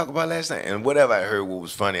 "What you talk about last night?" And whatever I heard, what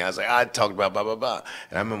was funny, I was like, "I talked about blah blah blah."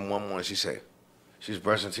 And I remember one morning she said, she was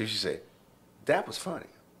brushing her teeth. She said, "That was funny."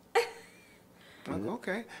 I'm like,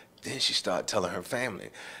 okay. Then she started telling her family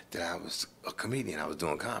that I was a comedian. I was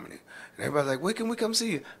doing comedy, and everybody's like, "When can we come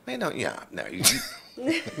see you?" Man, no, you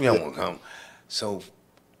don't want to come. So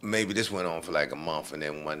maybe this went on for like a month, and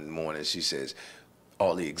then one morning she says,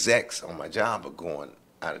 "All the execs on my job are going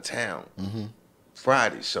out of town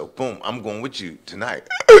Friday, so boom, I'm going with you tonight."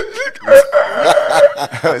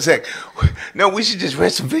 I was like, "No, we should just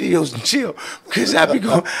rent some videos and chill, because I be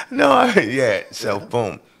going." Yeah. So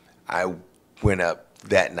boom, I went up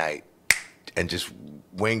that night and just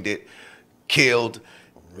winged it, killed.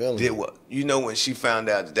 Really? Did what? When she found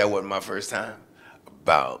out that wasn't my first time?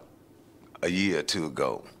 About a year or 2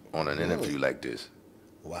 ago on an interview like this.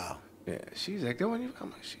 Wow. Yeah, she's like, "Don't you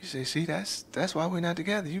come?" She said, "See, that's why we're not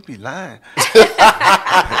together. You be lying."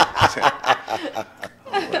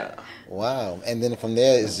 Wow. And then from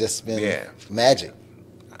there, it's just been Yeah. magic.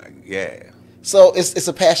 Yeah, So it's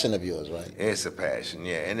a passion of yours, right? it's a passion.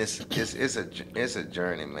 Yeah, and it's a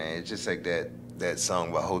journey, man. It's just like that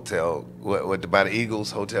song by by the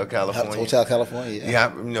Eagles, Hotel California. Hotel California.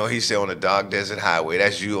 Yeah, he said on a dark desert highway.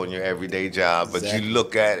 That's you on your everyday job, but Exactly. you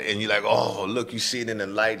look at it and you're like, "Oh, look!" You see it in the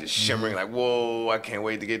light, it's shimmering, like, "Whoa, I can't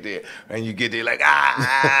wait to get there." And you get there, like,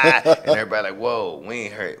 "Ah!" And everybody like, "Whoa, we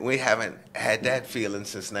ain't hurt. We haven't had that feeling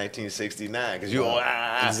since 1969." Because you all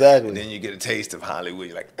ah. Exactly. And then you get a taste of Hollywood.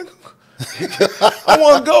 You're like, "I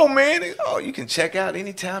want to go, man." Oh, you can check out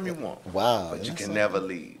anytime you want. Wow. But you That's can never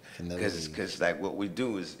leave. Can never leave. Because like what we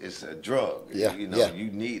do is a drug. Yeah, You yeah.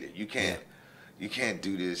 you need it. You can't. you can't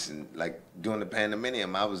do this. And like during the pandemic,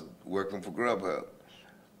 I was working for Grubhub.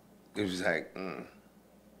 It was like,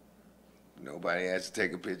 nobody has to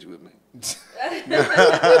take a picture with me.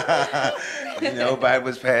 Nobody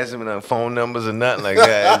was passing me no phone numbers or nothing like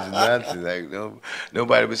that. It's nothing. Like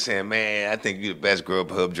nobody was saying, "Man, I think you're the best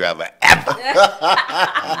Grubhub driver ever."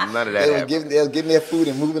 None of that. They were getting their food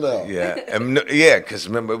and moving on. Yeah, because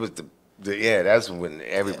remember it was that's when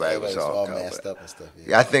everybody was all messed up and stuff.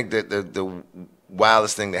 Yeah, I think that the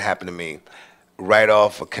wildest thing that happened to me right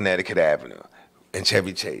off of Connecticut Avenue in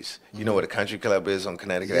Chevy Chase. You know where the country club is on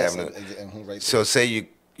Connecticut Avenue? Right so say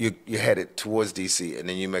you're headed towards DC and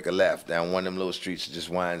then you make a left down one of them little streets that just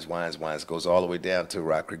winds, goes all the way down to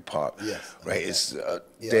Rock Creek Park. Yes. Right? It's at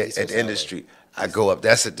the end of the street. I go up,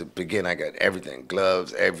 that's at the beginning, I got everything,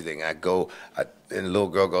 gloves, everything. And the little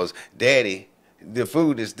girl goes, "Daddy, the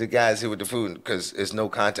food is the guys here with the food," because it's no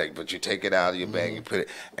contact, but you take it out of your bag, you put it,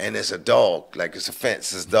 and it's a dog, like it's a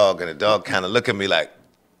fence, it's a dog, and the dog kind of look at me like,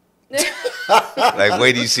 like,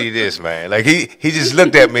 wait till you see this, man. Like he just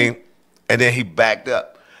looked at me, and then he backed up.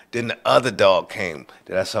 Then the other dog came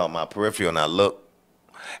that I saw in my peripheral, and I looked,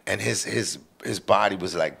 and his body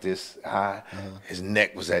was like this high, his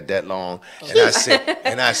neck was at that long, and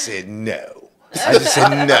I said no. I just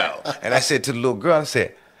said no, and I said to the little girl, I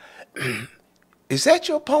said, "Is that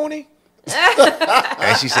your pony?"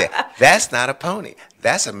 And she said, "That's not a pony.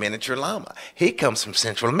 That's a miniature llama. He comes from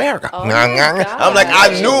Central America." I'm like,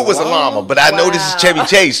 I knew it was a llama, but I know this is Chevy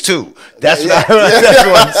Chase too. That's that's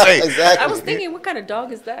what I'm saying. Exactly. I was thinking, what kind of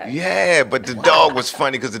dog is that? Yeah, but the dog was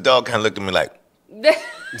funny because the dog kind of looked at me like,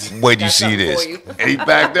 "Wait, do you see this?" And he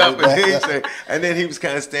backed up, and then he was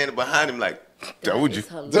kind of standing behind him like, "Told you."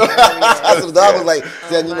 So the dog was like,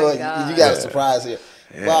 "Then you got a surprise here."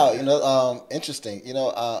 Yeah. Wow, interesting.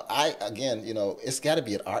 It's got to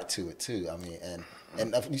be an art to it too. I mean,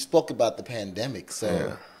 and you spoke about the pandemic,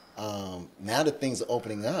 so now that things are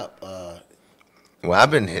opening up. Well,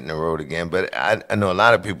 I've been hitting the road again, but I know a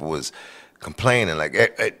lot of people was complaining. Like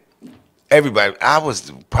everybody, I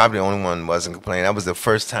was probably the only one who wasn't complaining. That was the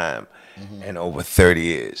first time in over 30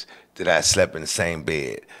 years that I slept in the same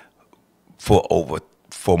bed for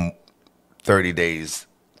 30 days.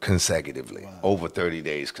 Consecutively, over 30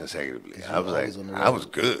 days consecutively. I was like, I was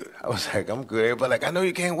good. I was like, I'm good. Everybody like, I know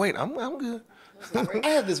you can't wait. I'm good. I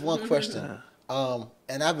have this one question,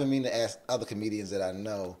 and I've been meaning to ask other comedians that I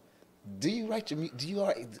know. Do you write your? Do you?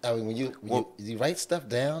 I mean, do you write stuff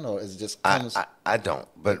down, or is it just? I don't,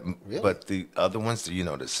 but really? But the other ones,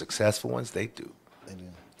 the successful ones, they do. They do,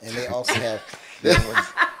 and they also have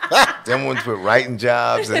them ones with writing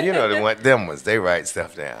jobs, and them ones they write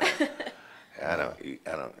stuff down.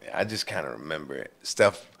 I just kind of remember it.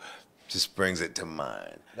 Stuff just brings it to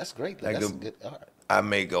mind. That's great. That's good art. I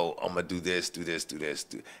may go, I'm gonna do this,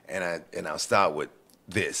 and I'll start with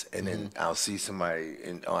this, and then I'll see somebody,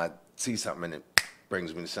 and I see something, and it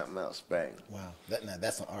brings me to something else. Bang. Wow.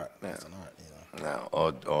 That's an art. Yeah. That's an art. Now,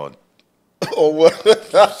 or or what?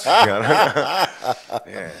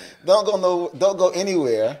 Yeah. Don't go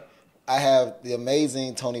anywhere. I have the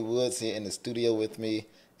amazing Tony Woods here in the studio with me.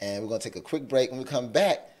 And we're going to take a quick break. When we come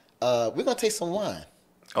back, we're going to taste some wine.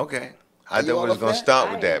 Okay. I thought we was going to start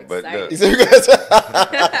with that, but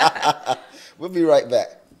we'll be right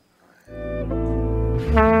back.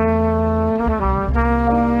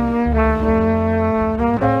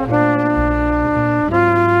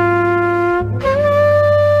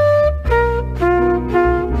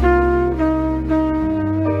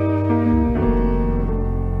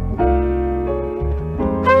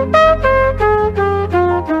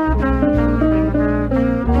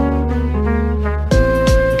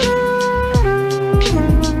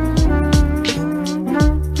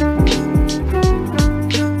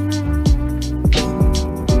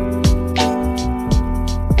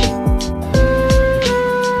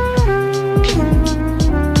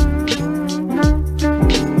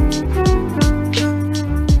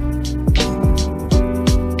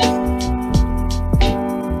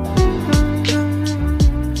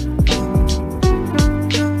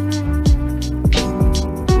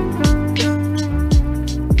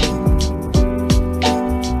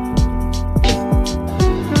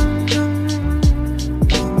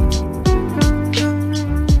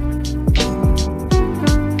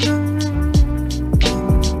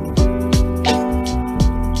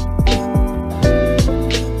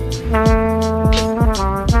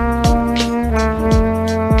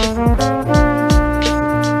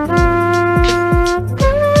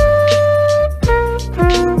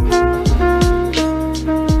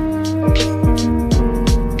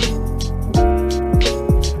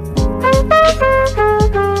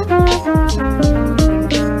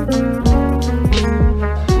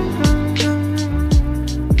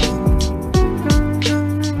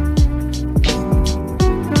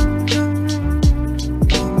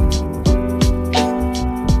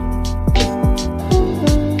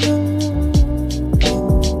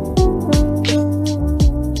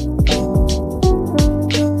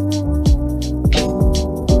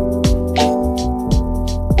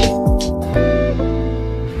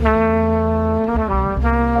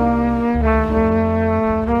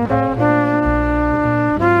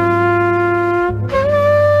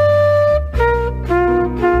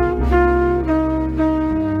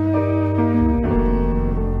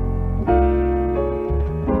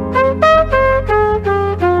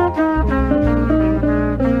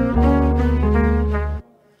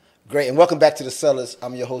 and welcome back to the Cellars.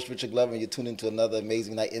 I'm your host, Richard Glover, and you're tuned into another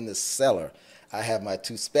amazing night in the Cellar. I have my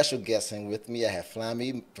two special guests in with me. I have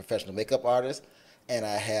Flammy, professional makeup artist, and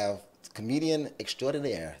I have comedian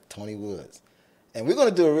extraordinaire, Tony Woods. And we're going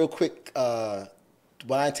to do a real quick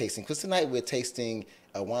wine tasting, because tonight we're tasting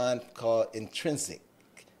a wine called Intrinsic,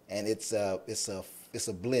 and it's a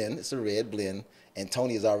blend. It's a red blend. And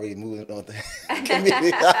Tony is already moving on.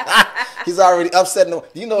 He's already upsetting.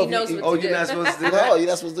 Do you know? He knows what to do. You're not supposed to do that? No, you're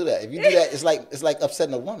not supposed to do that. If you do that, it's like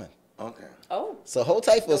upsetting a woman. Okay. Oh. So hold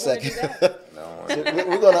tight for a second. No.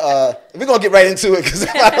 We're gonna get right into it.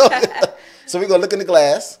 So we're gonna look in the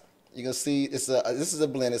glass. You're gonna see this is a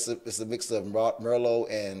blend. It's a mix of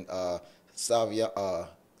Merlot and Sauvignon,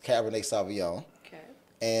 Cabernet Sauvignon. Okay.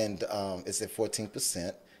 And it's at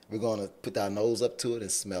 14%. We're gonna put our nose up to it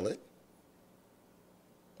and smell it.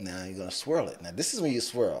 Now you're gonna swirl it. Now this is when you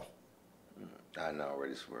swirl. I know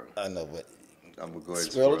already swirl. I know, but I'm gonna go ahead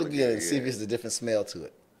and swirl it again and yeah. see if it's a different smell to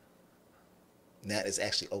it. Now it's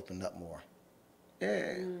actually opened up more.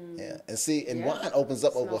 Yeah. Yeah, and see, and Yeah. wine opens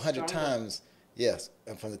up over Smells 100 stronger. times. Yes,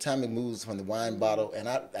 and from the time it moves from the wine bottle, and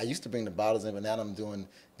I used to bring the bottles in, but now I'm doing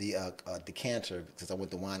the decanter because I want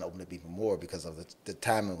the wine to open up even more because of the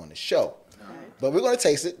timing on the show. But we're going to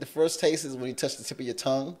taste it. The first taste is when you touch the tip of your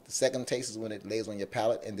tongue. The second taste is when it lays on your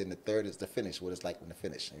palate, and then the third is the finish, what it's like when the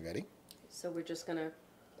finish. You ready? So we're just gonna.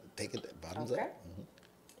 Take it bottoms Okay.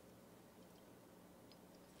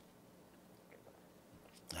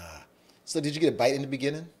 up. So did you get a bite in the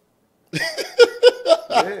beginning?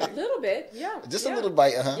 A little bit, yeah. Just yeah. a little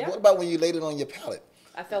bite, huh? Yeah. What about when you laid it on your palate?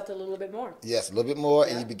 I felt a little bit more. Yes, a little bit more,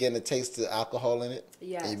 and Yeah. you begin to taste the alcohol in it.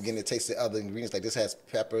 Yes. And you begin to taste the other ingredients, like this has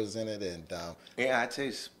peppers in it, and Yeah, I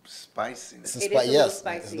taste spiciness. some It is a little yes,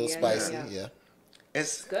 spicy, it's a little yeah, spicy, yeah. yeah.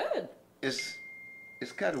 It's Good.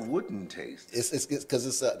 it's got a wooden taste. It's because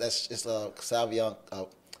it's a Sauvignon,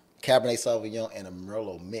 Cabernet Sauvignon, and a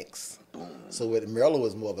Merlot mix. So with Merlot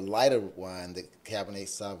is more of a lighter wine, the Cabernet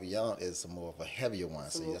Sauvignon is more of a heavier wine.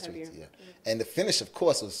 It's a So little that's what, heavier. yeah. And the finish, of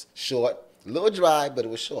course, was short, a little dry, but it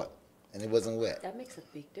was short, and it wasn't wet. That makes a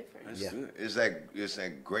big difference. It's Yeah. good. It's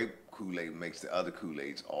like grape Kool-Aid makes the other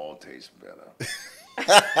Kool-Aids all taste better.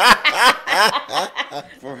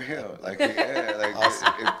 For real, like yeah, like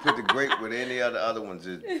it put the grape with any other ones,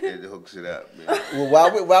 it hooks it up. Man.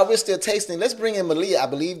 Well, while we're still tasting, let's bring in Malia. I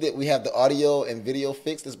believe that we have the audio and video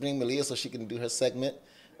fixed. Let's bring Malia so she can do her segment.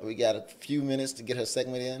 We got a few minutes to get her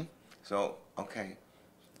segment in. So okay,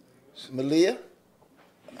 Malia,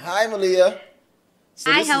 hi Malia.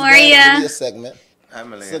 So Hi, this how is are ya? Malia's segment. hi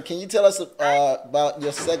Malia. So can you tell us about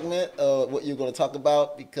your segment, what you're going to talk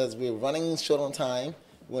about? Because we're running short on time.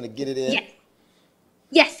 We want to get it in. Yes.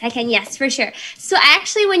 Yes, I can. Yes, for sure. So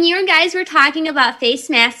actually, when you guys were talking about face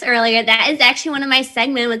masks earlier, that is actually one of my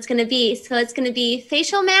segments. What's going to be? So it's going to be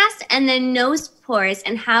facial masks and then nose pores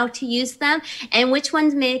and how to use them and which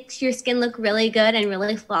ones makes your skin look really good and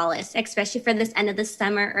really flawless, especially for this end of the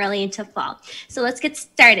summer, early into fall. So let's get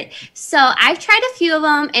started. So I've tried a few of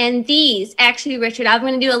them, and these actually, Richard, I'm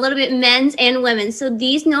going to do a little bit men's and women's. So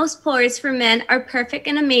these nose pores for men are perfect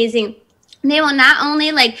and amazing. They will not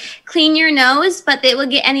only like clean your nose, but they will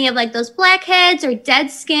get any of like those blackheads or dead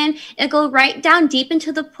skin. It'll go right down deep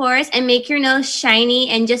into the pores and make your nose shiny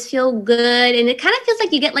and just feel good. And it kind of feels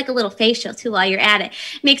like you get like a little facial too while you're at it.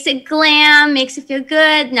 Makes it glam, makes it feel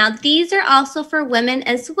good. Now these are also for women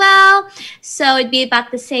as well. So it'd be about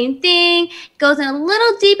the same thing. Goes in a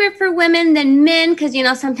little deeper for women than men because, you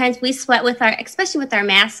know, sometimes we sweat with our, especially with our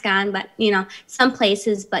mask on, but, you know, some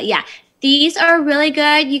places. But yeah. These are really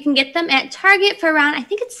good. You can get them at Target for around, I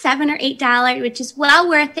think it's $7 or $8, which is well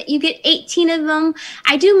worth it. You get 18 of them.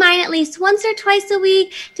 I do mine at least once or twice a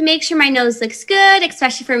week to make sure my nose looks good,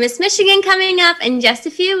 especially for Miss Michigan coming up in just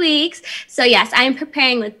a few weeks. So yes, I am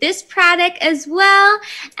preparing with this product as well.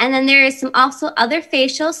 And then there is some also other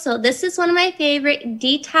facials. So this is one of my favorite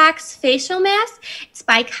detox facial masks. It's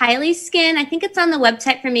by Kylie Skin. I think it's on the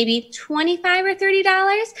website for maybe $25 or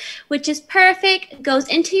 $30, which is perfect. It goes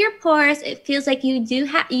into your pores. It feels like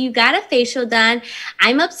you got a facial done.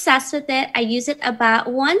 I'm obsessed with it. I use it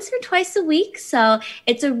about once or twice a week. So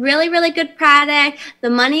it's a really, really good product. The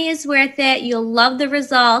money is worth it. You'll love the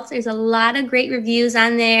results. There's a lot of great reviews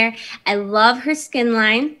on there. I love her skin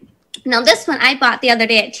line. Now this one I bought the other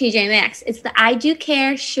day at TJ Maxx. It's the I Do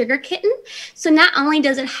Care Sugar Kitten. So not only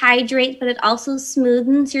does it hydrate, but it also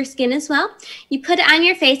smoothens your skin as well. You put it on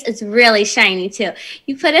your face. It's really shiny too.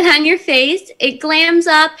 You put it on your face. It glams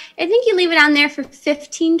up. I think you leave it on there for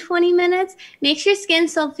 15-20 minutes. Makes your skin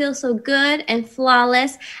still feel so good and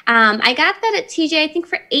flawless. I got that at TJ, I think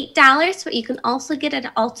for $8, but you can also get it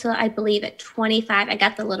at Ulta, I believe, at $25. I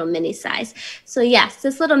got the little mini size. So yes,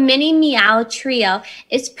 this little mini Meow Trio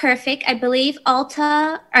is perfect. I believe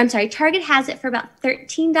Target has it for about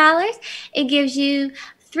 $13. It gives you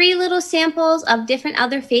 3 little samples of different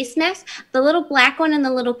other face masks. The little black one and the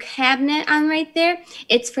little cabinet on right there,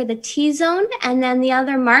 it's for the T-zone. And then the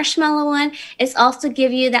other marshmallow one is also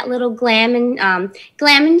give you that little glam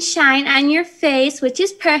and shine on your face, which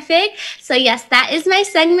is perfect. So yes, that is my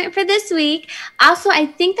segment for this week. Also, I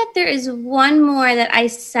think that there is one more that I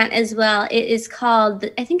sent as well. It is called,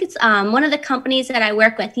 I think it's one of the companies that I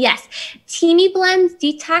work with. Yes, Teamy Blends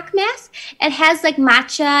Detox Mask. It has like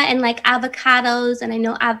matcha and like avocados, and I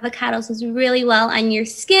know avocados is really well on your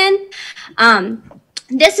skin.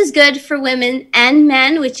 This is good for women and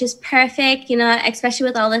men, which is perfect, you know, especially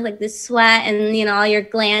with all the like the sweat and, you know, all your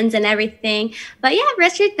glands and everything. But yeah,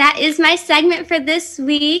 Richard, that is my segment for this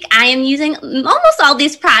week. I am using almost all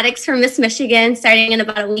these products from Miss Michigan starting in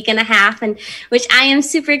about a week and a half, and which I am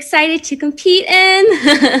super excited to compete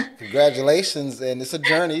in. Congratulations, and it's a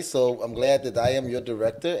journey, so I'm glad that I am your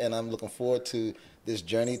director, and I'm looking forward to this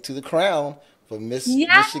journey to the crown for Miss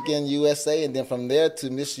Michigan USA, and then from there to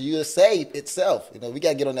Miss USA itself. You know, we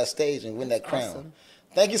got to get on that stage and win that crown. Awesome.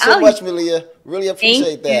 Thank you so much, Malia. Really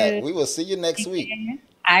appreciate that. We will see you next week.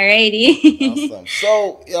 Alrighty. Awesome.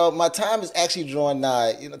 So, you know, my time is actually drawing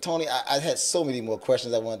nigh. You know, Tony, I had so many more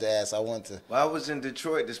questions I wanted to ask. Well, I was in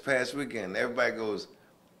Detroit this past weekend. Everybody goes,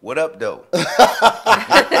 "What up, though?"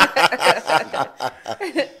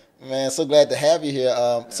 Man, so glad to have you here.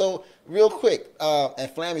 So real quick, and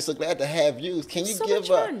Flammy, so glad to have you. Can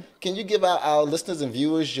you give our listeners and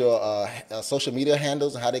viewers your social media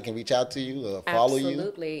handles and how they can reach out to you or follow you?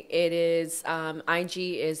 Absolutely. It is IG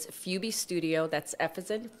is Fuby Studio. That's F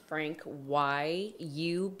as in Frank, Y,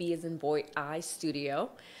 U, B as in boy, I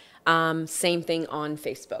Studio. Same thing on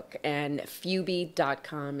Facebook, and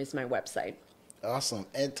Fuby.com is my website. Awesome.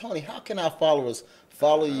 And Tony, how can our followers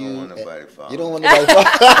follow you? I don't want nobody following. You don't want nobody following?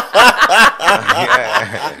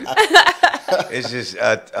 It's just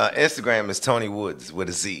Instagram is Tony Woods with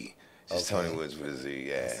a Z. Just Okay. Tony Woods with a Z.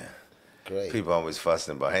 Yeah. Great. People always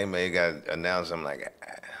fussing about, "Hey man, you got to announce." I'm like,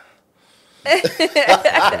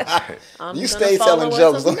 You stay telling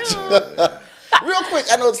jokes, don't you? Real quick,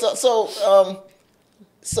 I know.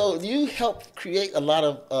 So you helped create a lot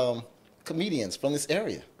of comedians from this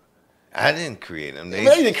area. I didn't create them. You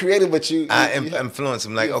didn't create them, but I influenced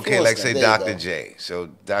them. Like, okay, like say There you Dr. go. J. So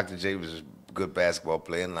Dr. J was a good basketball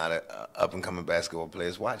player, and a lot of up-and-coming basketball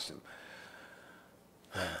players watched him.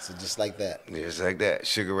 So just like that. Just like that.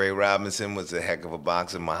 Sugar Ray Robinson was a heck of a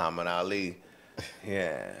boxer. Muhammad Ali.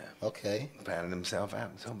 Yeah. Okay. Patted himself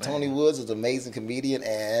out so bad. Tony Woods is an amazing comedian,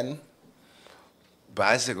 and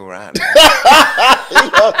Bicycle rider.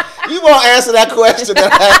 you won't answer that question.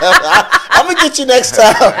 I'm gonna get you next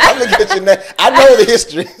time. I know the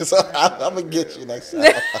history, so I'm gonna get you next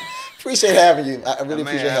time. Appreciate having you. I really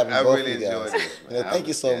appreciate having both of you guys. Thank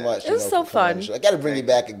you so much. It was so fun. I got to bring you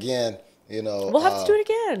back again. You know, We'll have to do it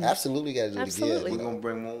again. Absolutely, got to do Absolutely. it again. We're going to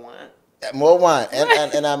bring more wine. More wine,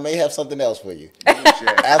 and I may have something else for you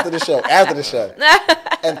after the show. After the show,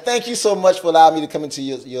 and thank you so much for allowing me to come into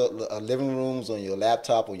your living rooms, on your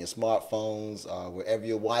laptop, on your smartphones, wherever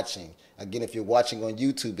you're watching. Again, if you're watching on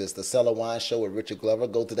YouTube, it's the Cellar Wine Show with Richard Glover.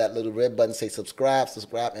 Go to that little red button, say subscribe,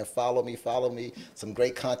 and follow me. Follow me. Some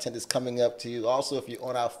great content is coming up to you. Also, if you're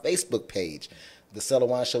on our Facebook page, the Cellar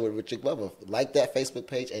Wine Show with Richard Glover, like that Facebook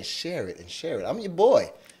page and share it. I'm your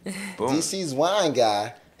boy, DC's wine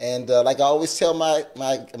guy. And like I always tell my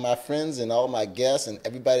friends and all my guests and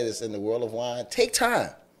everybody that's in the world of wine, take time,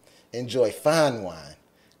 enjoy fine wine,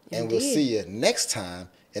 and we'll see you next time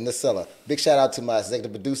in the cellar. Big shout out to my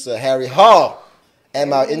executive producer, Harry Hall, and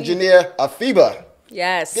my engineer, Afiba.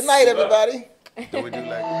 Yes. Good night, everybody. Do we do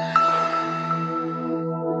like